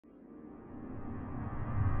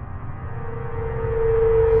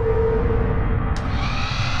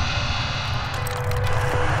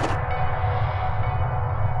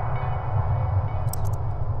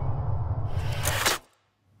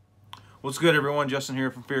What's good, everyone? Justin here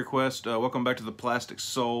from Fear Quest. Welcome back to the Plastic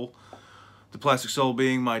Soul. The Plastic Soul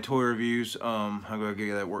being my toy reviews. I'm going to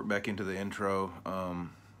get that work back into the intro.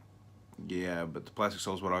 Yeah, but the Plastic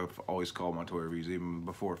Soul is what I've always called my toy reviews, even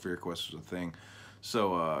before Fear Quest was a thing.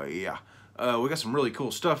 So, yeah. We got some really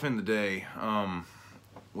cool stuff in today.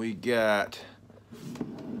 We got...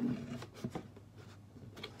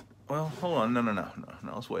 Well, hold on. No.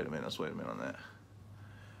 Let's wait a minute. Let's wait a minute on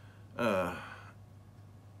that.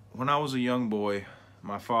 When I was a young boy,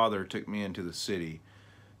 my father took me into the city.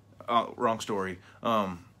 Wrong story.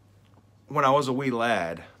 When I was a wee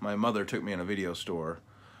lad, my mother took me in a video store.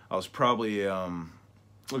 I was probably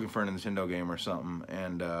looking for a Nintendo game or something,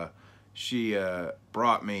 and she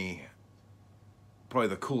brought me probably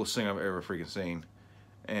the coolest thing I've ever freaking seen.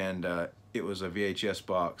 And it was a VHS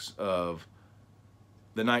box of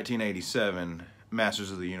the 1987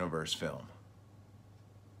 Masters of the Universe film.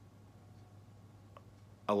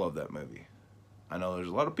 I love that movie. I know there's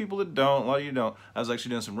a lot of people that don't, a lot of you don't. I was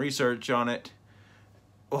actually doing some research on it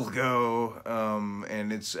a while ago,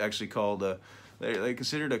 and it's actually called, they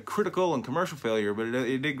considered a critical and commercial failure, but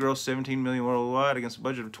it did gross $17 million worldwide against a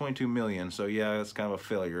budget of $22 million, so yeah, that's kind of a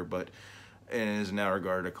failure, but it is now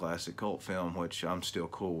regarded a classic cult film, which I'm still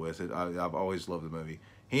cool with. I've always loved the movie.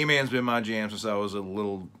 He-Man's been my jam since I was a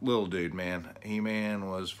little dude, man. He-Man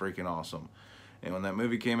was freaking awesome. And when that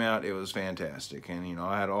movie came out, it was fantastic. And, you know,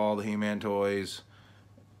 I had all the He-Man toys.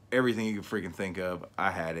 Everything you could freaking think of, I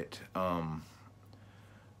had it.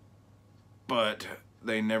 But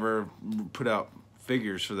they never put out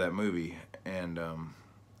figures for that movie. And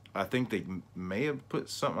I think they may have put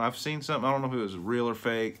something. I've seen something. I don't know if it was real or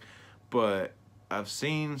fake. But I've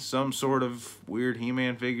seen some sort of weird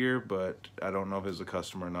He-Man figure. But I don't know if it was a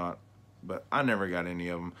custom or not. But I never got any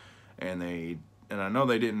of them. And I know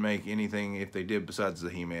they didn't make anything, if they did, besides the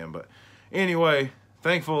He-Man. But anyway,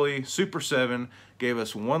 thankfully, Super 7 gave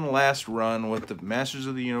us one last run with the Masters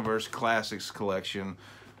of the Universe Classics collection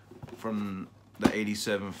from the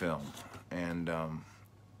 '87 film. And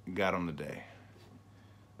got them today.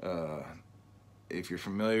 If you're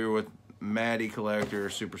familiar with Matty Collector,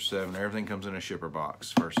 Super 7, everything comes in a shipper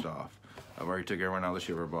box, first off. I've already took everyone out of the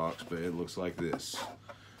shipper box, but it looks like this.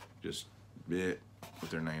 Just it.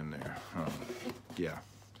 With their name there. Yeah.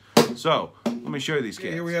 So, let me show you these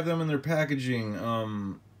cats. Here we have them in their packaging.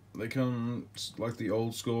 They come like the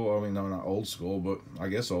old school. I mean, no, not old school, but I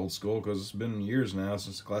guess old school, because it's been years now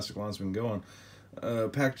since the classic line's been going.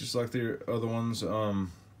 Packaged just like the other ones. I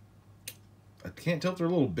can't tell if they're a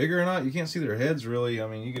little bigger or not. You can't see their heads really. I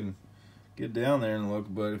mean, you can get down there and look,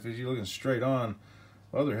 but if you're looking straight on,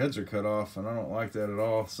 well, their heads are cut off, and I don't like that at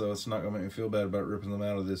all, so it's not going to make me feel bad about ripping them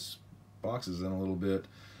out of this boxes in a little bit.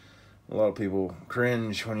 A lot of people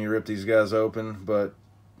cringe when you rip these guys open, but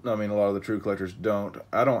I mean, a lot of the true collectors don't.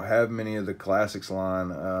 I don't have many of the classics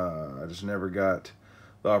line. I just never got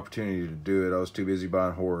the opportunity to do it. I was too busy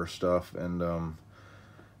buying horror stuff, and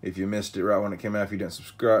if you missed it right when it came out, if you didn't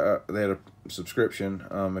subscribe, they had a subscription.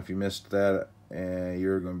 If you missed that,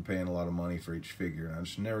 you're going to be paying a lot of money for each figure, and I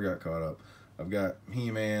just never got caught up. I've got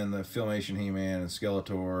He-Man, the Filmation He-Man, and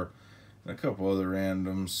Skeletor, and a couple other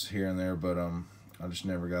randoms here and there, but I just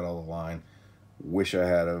never got all the line. Wish I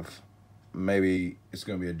had of. Maybe it's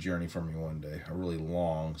going to be a journey for me one day. A really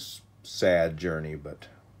long, sad journey, but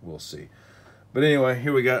we'll see. But anyway,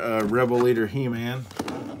 here we got Rebel Leader He-Man.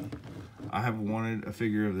 I have wanted a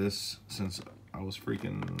figure of this since I was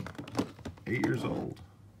freaking 8 years old.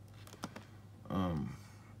 I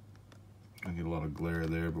get a lot of glare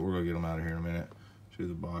there, but we're going to get them out of here in a minute. Show you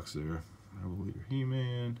the box there. Rebel Leader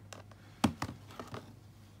He-Man.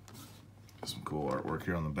 Some cool artwork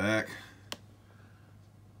here on the back.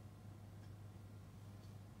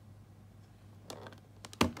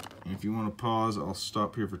 And if you want to pause, I'll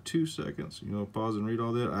stop here for 2 seconds. You know, pause and read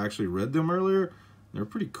all that. I actually read them earlier. They're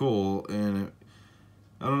pretty cool, and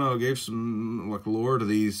I don't know, it gave some like lore to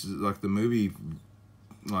these, like the movie,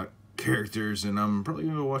 like characters. And I'm probably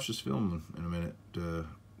gonna go watch this film in a minute to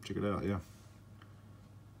check it out. Yeah.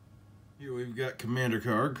 Here we've got Commander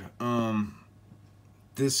Karg.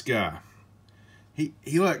 This guy. He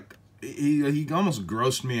almost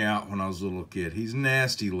grossed me out when I was a little kid. He's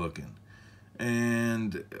nasty looking,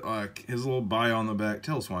 and like his little bio on the back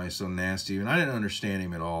tells why he's so nasty. And I didn't understand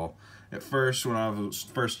him at all at first when I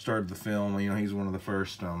first started the film. You know, he's one of the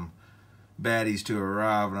first baddies to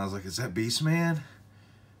arrive, and I was like, "Is that Beastman?"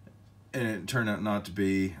 And it turned out not to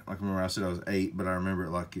be. Like, I remember I said I was 8, but I remember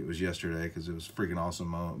it like it was yesterday because it was a freaking awesome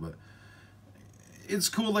moment. But it's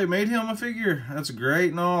cool they made him a figure. That's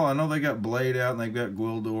great and all. I know they got Blade out and they've got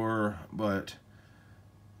Gwildor, but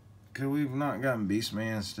could we have not gotten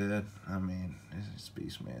Beastman instead? I mean, it's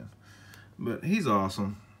Beastman. But he's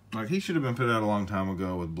awesome. Like, he should have been put out a long time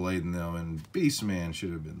ago with Blade and them, and Beastman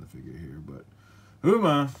should have been the figure here, but who am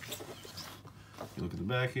I? You look at the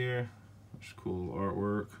back here, there's cool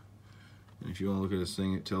artwork. And if you want to look at this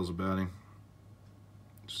thing, it tells about him.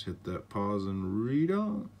 Just hit that pause and read on. You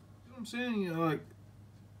know what I'm saying? You know, like,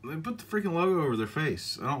 they put the freaking logo over their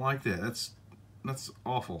face. I don't like that. That's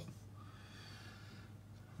awful.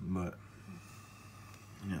 But,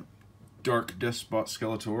 yeah. Dark Despot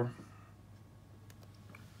Skeletor.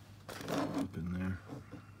 Up in there.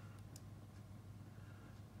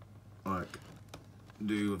 Like,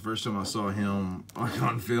 dude, the first time I saw him like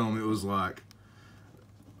on film, it was like,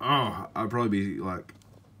 oh, I'd probably be like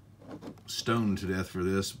stoned to death for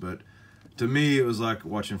this, but to me it was like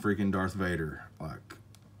watching freaking Darth Vader like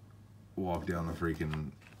walk down the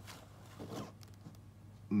freaking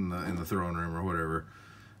in the throne room or whatever.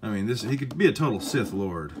 I mean, this, he could be a total Sith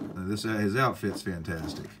Lord. This, his outfit's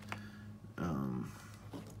fantastic. Look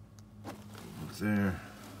there.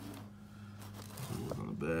 Look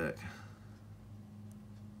on the back.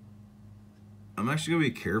 I'm actually gonna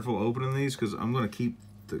be careful opening these because I'm gonna keep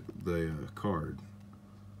the card.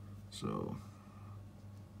 So,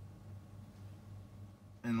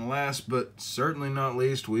 and last but certainly not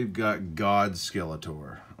least, we've got God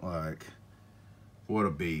Skeletor. Like, what a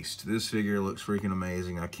beast. This figure looks freaking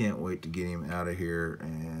amazing. I can't wait to get him out of here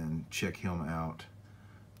and check him out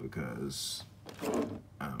because,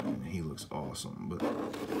 I mean, he looks awesome. But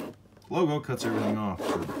logo cuts everything off.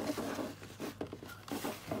 So.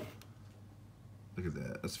 Look at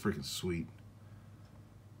that. That's freaking sweet.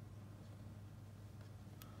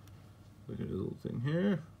 Look at his little thing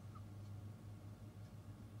here.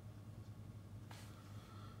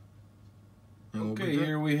 Okay,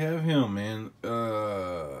 here we have him, man.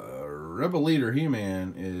 Rebel Leader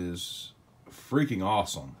He-Man is freaking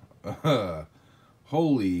awesome.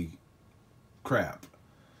 Holy crap.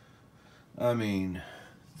 I mean,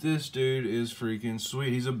 this dude is freaking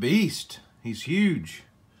sweet. He's a beast. He's huge.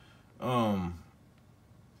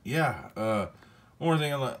 Yeah, one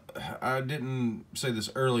thing I didn't say this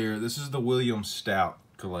earlier. This is the William Stout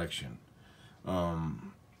collection.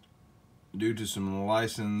 Due to some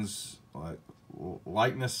likeness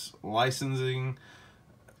licensing,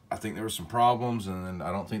 I think there were some problems, and then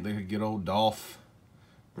I don't think they could get old Dolph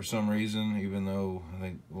for some reason. Even though I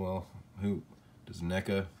think, well, who does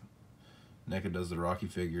NECA? NECA does the Rocky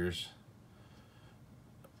figures,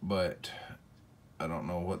 but I don't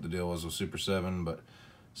know what the deal was with Super 7, but.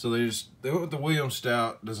 So they went with the William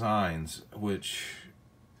Stout designs, which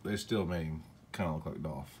they still made him kind of look like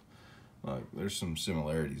Dolph. Like, there's some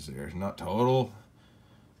similarities there. Not total.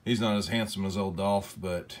 He's not as handsome as old Dolph,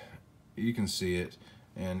 but you can see it.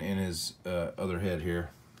 And in his other head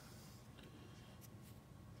here.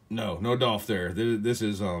 No Dolph there. This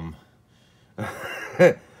is, oh,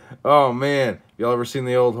 man. Y'all ever seen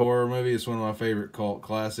the old horror movie? It's one of my favorite cult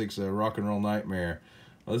classics, Rock and Roll Nightmare.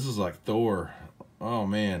 Well, this is like Thor. Oh,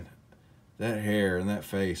 man, that hair and that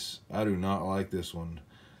face, I do not like this one.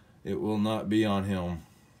 It will not be on him.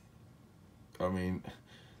 I mean,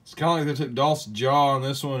 it's kind of like they took Dolph's jaw on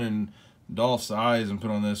this one and Dolph's eyes and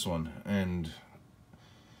put on this one. And,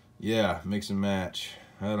 yeah, mix and match.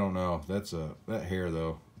 I don't know. That hair,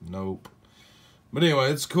 though, nope. But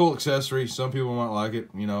anyway, it's a cool accessory. Some people might like it.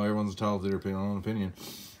 You know, everyone's entitled to their own opinion.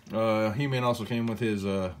 He-Man also came with his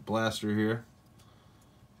blaster here.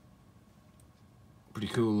 Pretty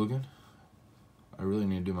cool looking. I really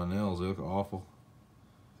need to do my nails. They look awful.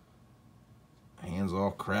 Hands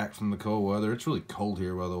all cracked from the cold weather. It's really cold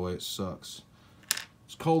here, by the way. It sucks.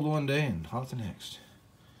 It's cold one day and hot the next.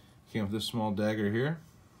 Came with this small dagger here.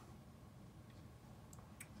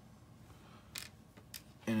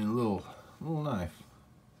 And a little knife.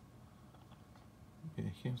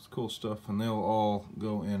 Okay, it's cool stuff. And they'll all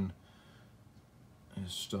go in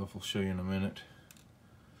his stuff. I'll show you in a minute.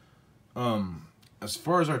 As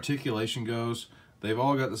far as articulation goes, they've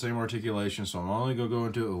all got the same articulation, so I'm only going to go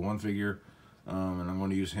into it with one figure, and I'm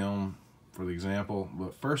going to use him for the example.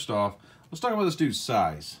 But first off, let's talk about this dude's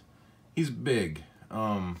size. He's big.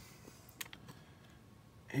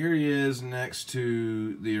 Here he is next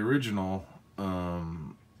to the original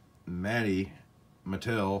Matty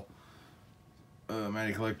Mattel,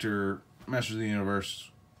 Matty Collector, Masters of the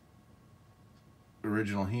Universe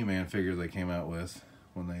original He-Man figure they came out with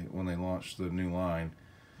when they launched the new line.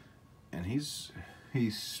 And he's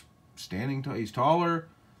standing tall. He's taller.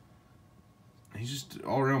 He's just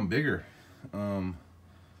all around bigger.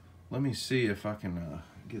 Let me see if I can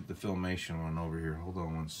get the Filmation one over here. Hold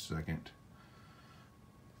on one second.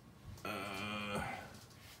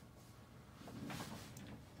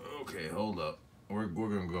 Okay, hold up. we're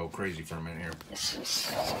gonna go crazy for a minute here.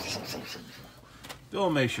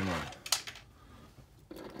 Filmation one.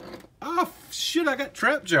 Oh shit! I got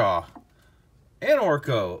Trapjaw and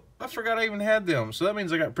Orko. I forgot I even had them. So that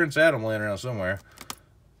means I got Prince Adam laying around somewhere.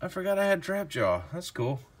 I forgot I had Trapjaw. That's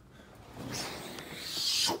cool.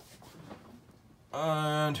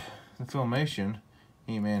 And the Filmation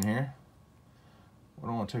He-Man here. I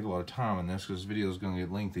don't want to take a lot of time on this because this video is going to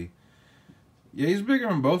get lengthy. Yeah, he's bigger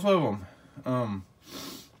than both of them.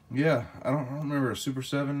 Yeah, I don't remember. Super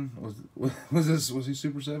 7 was he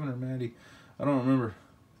Super 7 or Maddie? I don't remember.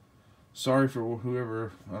 Sorry for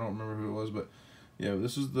whoever. I don't remember who it was, but yeah,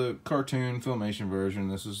 this is the cartoon Filmation version.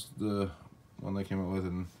 This is the one they came up with,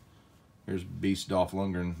 and here's Beast Dolph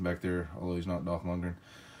Lundgren back there, although he's not Dolph Lundgren.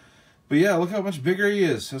 But yeah, look how much bigger he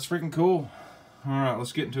is. That's freaking cool. All right,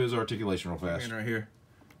 let's get into his articulation real fast. Right here,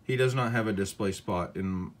 he does not have a display spot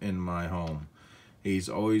in my home. He's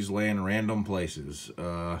always laying random places.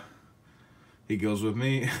 He goes with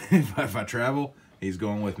me. If I travel, he's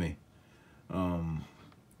going with me.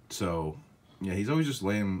 So yeah, he's always just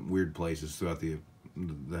laying weird places throughout the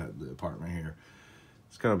apartment here.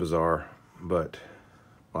 It's kind of bizarre, but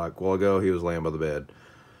like a while ago, he was laying by the bed.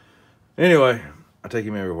 Anyway, I take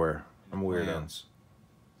him everywhere. I'm a weirdo.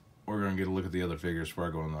 We're going to get a look at the other figures before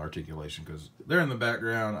I go on the articulation because they're in the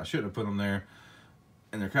background. I shouldn't have put them there,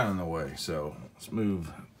 and they're kind of in the way. So let's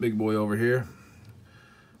move big boy over here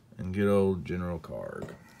and get old General Karg.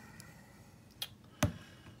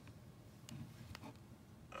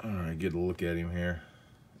 All right, get a look at him here.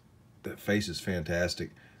 That face is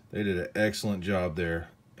fantastic. They did an excellent job there.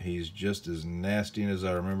 He's just as nasty as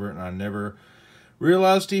I remember, and I never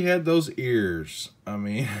realized he had those ears. I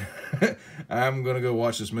mean, I'm going to go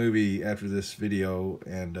watch this movie after this video,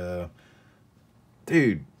 and,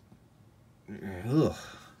 dude, ugh.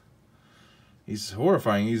 He's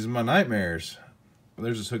horrifying. He's in my nightmares.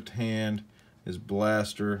 There's his hooked hand, his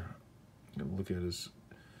blaster. Look at his,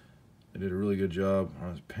 they did a really good job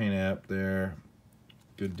on his paint app there.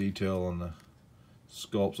 Good detail on the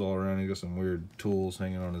sculpts all around. He got some weird tools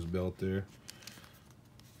hanging on his belt there.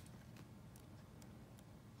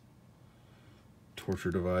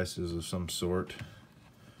 Torture devices of some sort.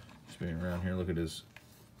 Spinning around here, look at his.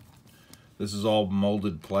 This is all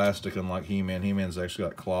molded plastic, unlike He-Man. He-Man's actually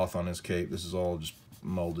got cloth on his cape. This is all just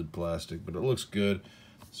molded plastic, but it looks good.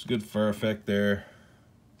 It's a good fur effect there.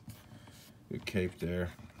 Good cape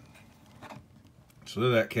there. So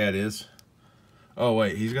there that cat is. Oh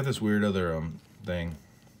wait, he's got this weird other thing.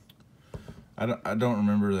 I don't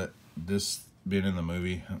remember that this being in the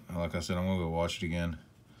movie. Like I said, I'm gonna go watch it again.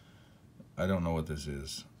 I don't know what this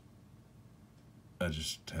is. I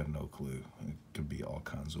just have no clue. It could be all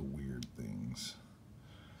kinds of weird things.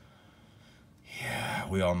 Yeah,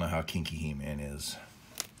 we all know how kinky He-Man is.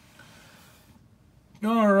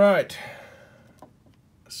 All right.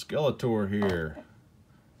 Skeletor here.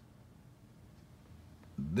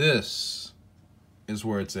 This is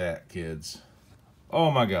where it's at, kids. Oh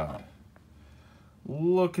my God.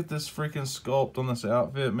 Look at this freaking sculpt on this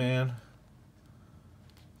outfit, man.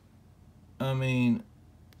 I mean,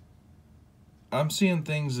 I'm seeing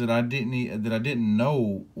things that I didn't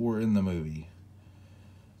know were in the movie.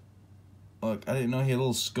 Look, I didn't know he had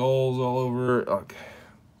little skulls all over. Like,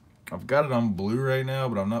 I've got it on Blu-ray now,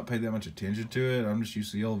 but I've not paid that much attention to it. I'm just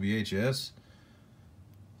used to the old VHS.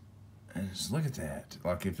 And just look at that.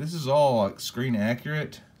 Like, if this is all like screen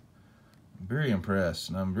accurate, I'm very impressed,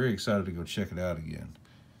 and I'm very excited to go check it out again.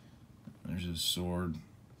 There's his sword.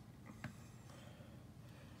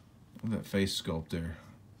 Look at that face sculpt there.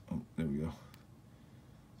 Oh, there we go.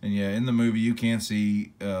 And yeah, in the movie you can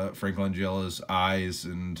see Frank Langella's eyes,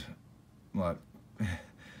 and like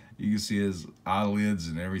you can see his eyelids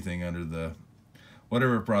and everything under the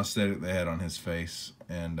whatever prosthetic they had on his face,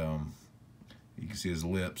 and you can see his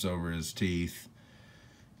lips over his teeth.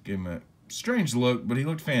 Gave him a strange look, but he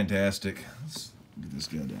looked fantastic. Let's get this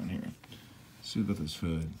guy down here. See about this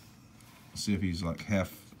hood. See if he's like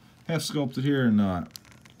half sculpted here or not.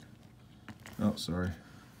 Oh, sorry.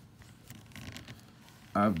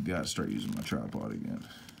 I've got to start using my tripod again.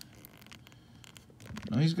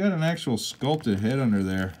 Now he's got an actual sculpted head under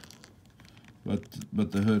there, but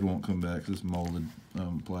the hood won't come back. This molded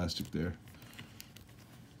plastic there.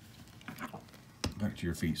 Back to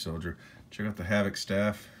your feet, soldier. Check out the Havoc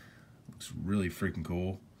staff. Looks really freaking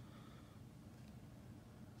cool.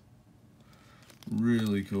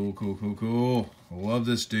 Really cool, cool. I love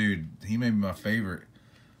this dude. He may be my favorite.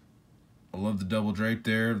 I love the double drape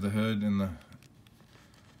there of the hood and the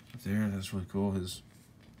there. That's really cool. His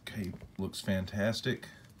cape looks fantastic.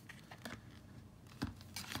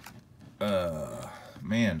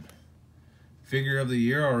 Man, figure of the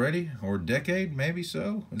year already, or decade, maybe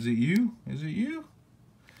so. Is it you? Is it you?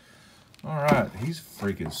 All right, he's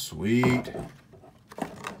freaking sweet.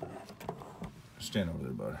 Stand over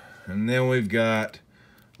there, bud. And then we've got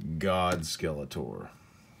God Skeletor.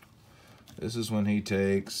 This is when he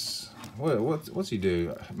takes, what's he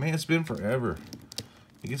do? Man, it's been forever.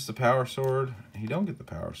 He gets the power sword. He don't get the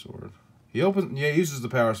power sword. He uses the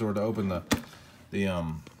power sword to open the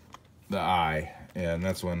eye, and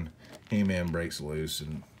that's when He-Man breaks loose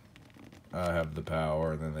and I have the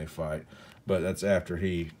power, and then they fight. But that's after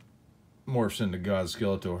he morphs into God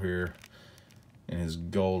Skeletor here in his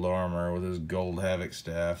gold armor with his gold Havoc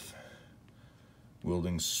staff,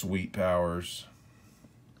 wielding sweet powers.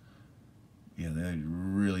 Yeah, they did a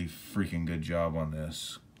really freaking good job on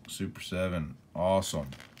this. Super 7, awesome.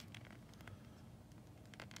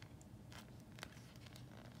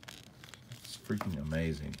 It's freaking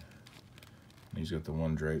amazing. And he's got the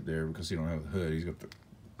one drape there because he don't have the hood. He's got the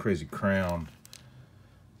crazy crown.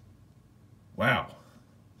 Wow.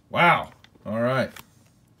 Wow. All right.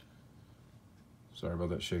 Sorry about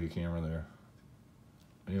that shaky camera there.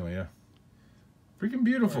 Anyway, yeah. Freaking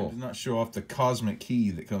beautiful. Right, did not show off the cosmic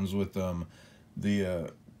key that comes with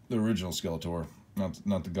the original Skeletor,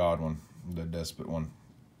 not the God one, the Despot one.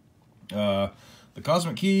 The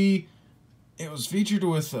cosmic key, it was featured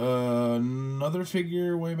with another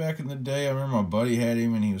figure way back in the day. I remember my buddy had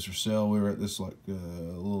him and he was for sale. We were at this like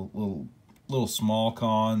little small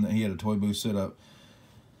con that he had a toy booth set up.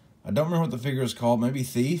 I don't remember what the figure was called. Maybe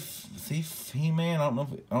Thief He-Man. I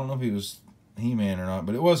don't know if he was He-Man or not,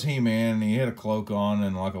 but it was He-Man. And he had a cloak on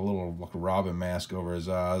and like a Robin mask over his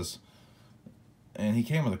eyes. And he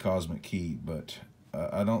came with a cosmic key, but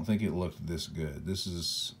I don't think it looked this good. This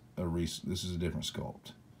is a different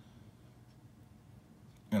sculpt.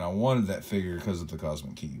 And I wanted that figure because of the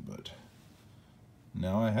cosmic key, but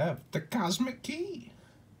now I have the cosmic key.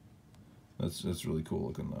 That's really cool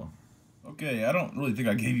looking though. Okay, I don't really think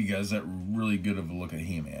I gave you guys that really good of a look at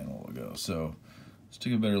He-Man a while ago, so let's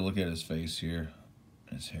take a better look at his face here,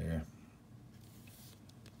 his hair.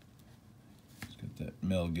 He's got that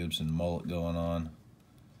Mel Gibson mullet going on.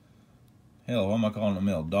 Hell, why am I calling him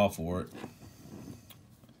Mel? Doll for it.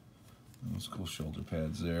 Those cool shoulder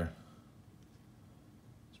pads there.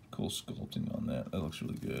 Some cool sculpting on that. That looks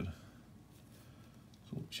really good.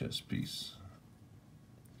 This little chest piece.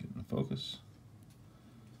 Getting the focus.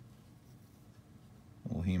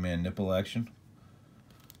 Little He-Man nipple action.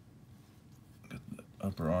 Got the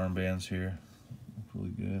upper armbands here. Look really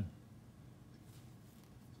good.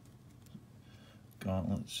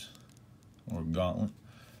 Gauntlets. Or gauntlet.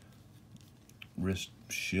 Wrist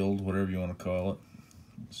shield, whatever you want to call it.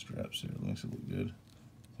 Straps here. Makes it look good.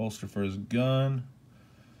 Holster for his gun.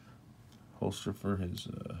 Holster for his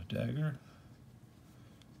dagger.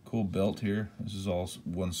 Cool belt here. This is all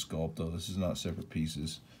one sculpt though. This is not separate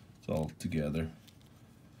pieces. It's all together.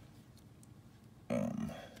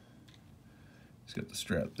 He's got the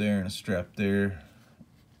strap there and a strap there.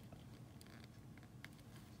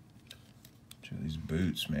 Check these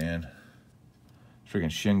boots, man.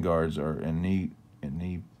 Freaking shin guards are and knee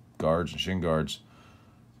guards and shin guards.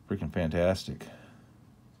 Freaking fantastic.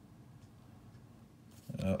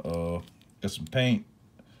 Uh-oh. Got some paint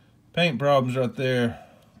problems right there.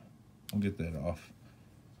 I'll get that off.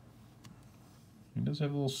 He does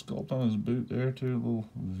have a little sculpt on his boot there too, a little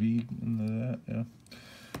V into that, yeah.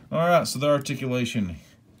 Alright, so the articulation.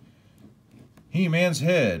 He-Man's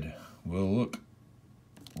head will look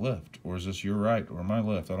left, or is this your right or my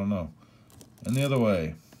left? I don't know. And the other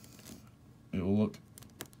way. It will look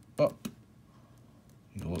up.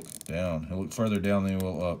 He'll look down. He'll look further down than he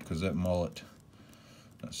will up because that mullet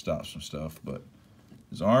that stops some stuff. But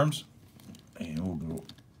his arms, and we'll go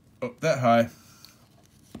up that high.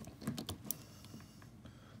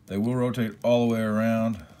 They will rotate all the way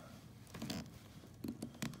around.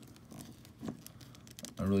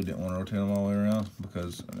 I really didn't want to rotate them all the way around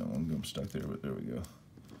because I don't want to get them stuck there, but there we go.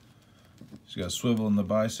 He's got a swivel in the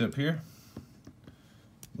bicep here.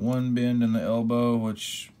 One bend in the elbow,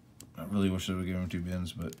 which I really wish I would give him 2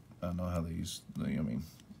 bends, but I know how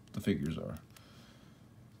the figures are.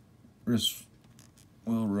 Wrist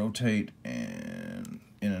will rotate and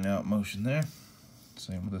in and out motion there.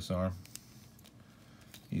 Same with this arm.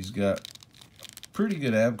 He's got pretty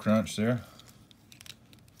good ab crunch there.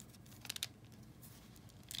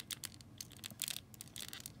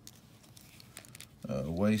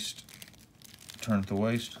 Waist, turn at the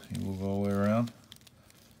waist, he will go all the way around.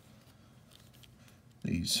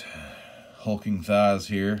 These hulking thighs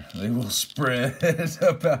here, they will spread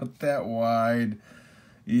about that wide.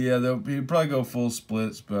 Yeah, he'll probably go full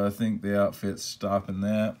splits, but I think the outfit's stopping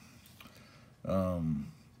that.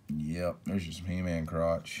 Yep, there's just some He-Man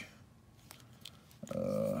crotch.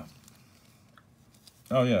 Oh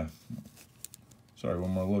yeah. Sorry,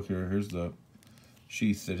 one more look here. Here's the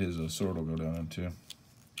sheath that his sword will go down into.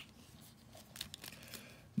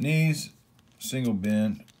 Knees, single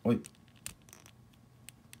bend. Wait.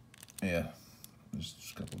 Yeah, there's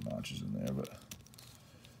just a couple of notches in there, but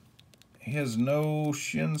he has no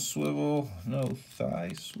shin swivel, no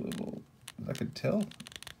thigh swivel. I could tell.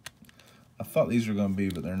 I thought these were going to be,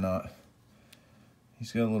 but they're not.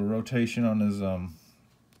 He's got a little rotation on his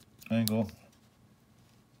ankle.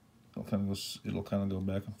 It'll kind of go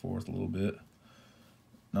back and forth a little bit.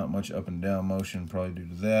 Not much up and down motion, probably due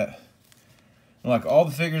to that. And like all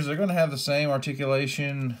the figures, they're going to have the same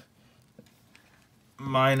articulation,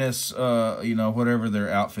 minus you know, whatever their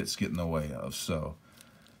outfits get in the way of. So,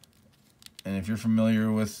 and if you're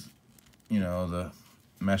familiar with, you know, the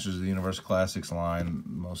Masters of the Universe Classics line,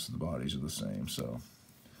 most of the bodies are the same. So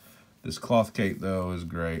this cloth cape though is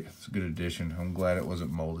great. It's a good addition. I'm glad it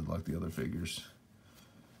wasn't molded like the other figures.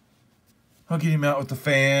 I'll get him out with the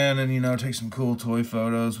fan and, you know, take some cool toy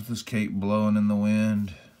photos with this cape blowing in the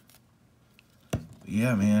wind. But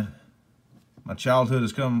yeah, man. My childhood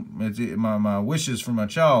has come, my wishes from my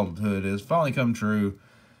childhood has finally come true.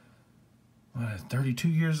 What, 32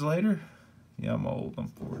 years later? Yeah, I'm old. I'm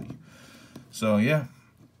 40. So, yeah.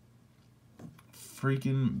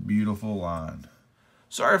 Freaking beautiful line.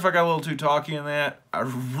 Sorry if I got a little too talky in that. I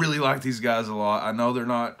really like these guys a lot. I know they're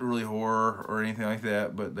not really horror or anything like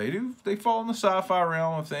that, but they fall in the sci-fi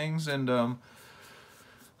realm of things. And I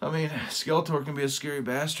mean, Skeletor can be a scary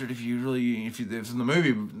bastard if in the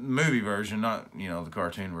movie version, not, you know, the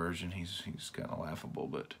cartoon version. He's kind of laughable,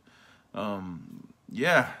 but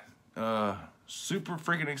yeah, super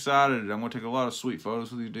freaking excited. I'm gonna take a lot of sweet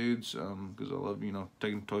photos with these dudes because I love, you know,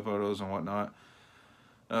 taking toy photos and whatnot.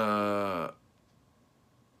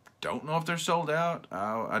 Don't know if they're sold out.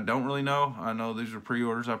 I don't really know. I know these are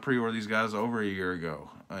pre-orders. I pre-ordered these guys over a year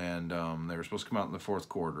ago, and they were supposed to come out in the fourth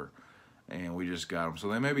quarter, and we just got them. So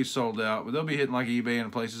they may be sold out, but they'll be hitting like eBay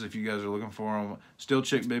and places if you guys are looking for them. Still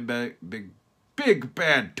check Big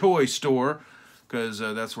Bad Toy Store, because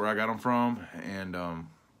that's where I got them from, and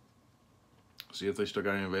see if they still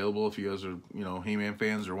got any available. If you guys are, you know, He-Man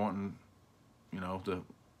fans or wanting, you know, the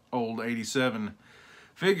old '87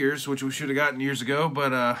 figures, which we should have gotten years ago,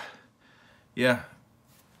 but yeah,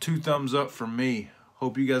 2 thumbs up from me.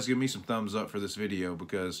 Hope you guys give me some thumbs up for this video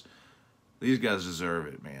because these guys deserve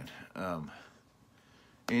it, man.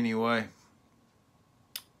 Anyway,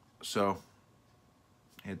 so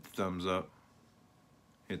hit the thumbs up,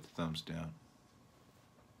 hit the thumbs down.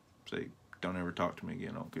 Say, don't ever talk to me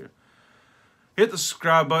again, I don't care. Hit the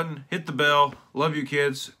subscribe button, hit the bell. Love you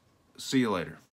kids. See you later.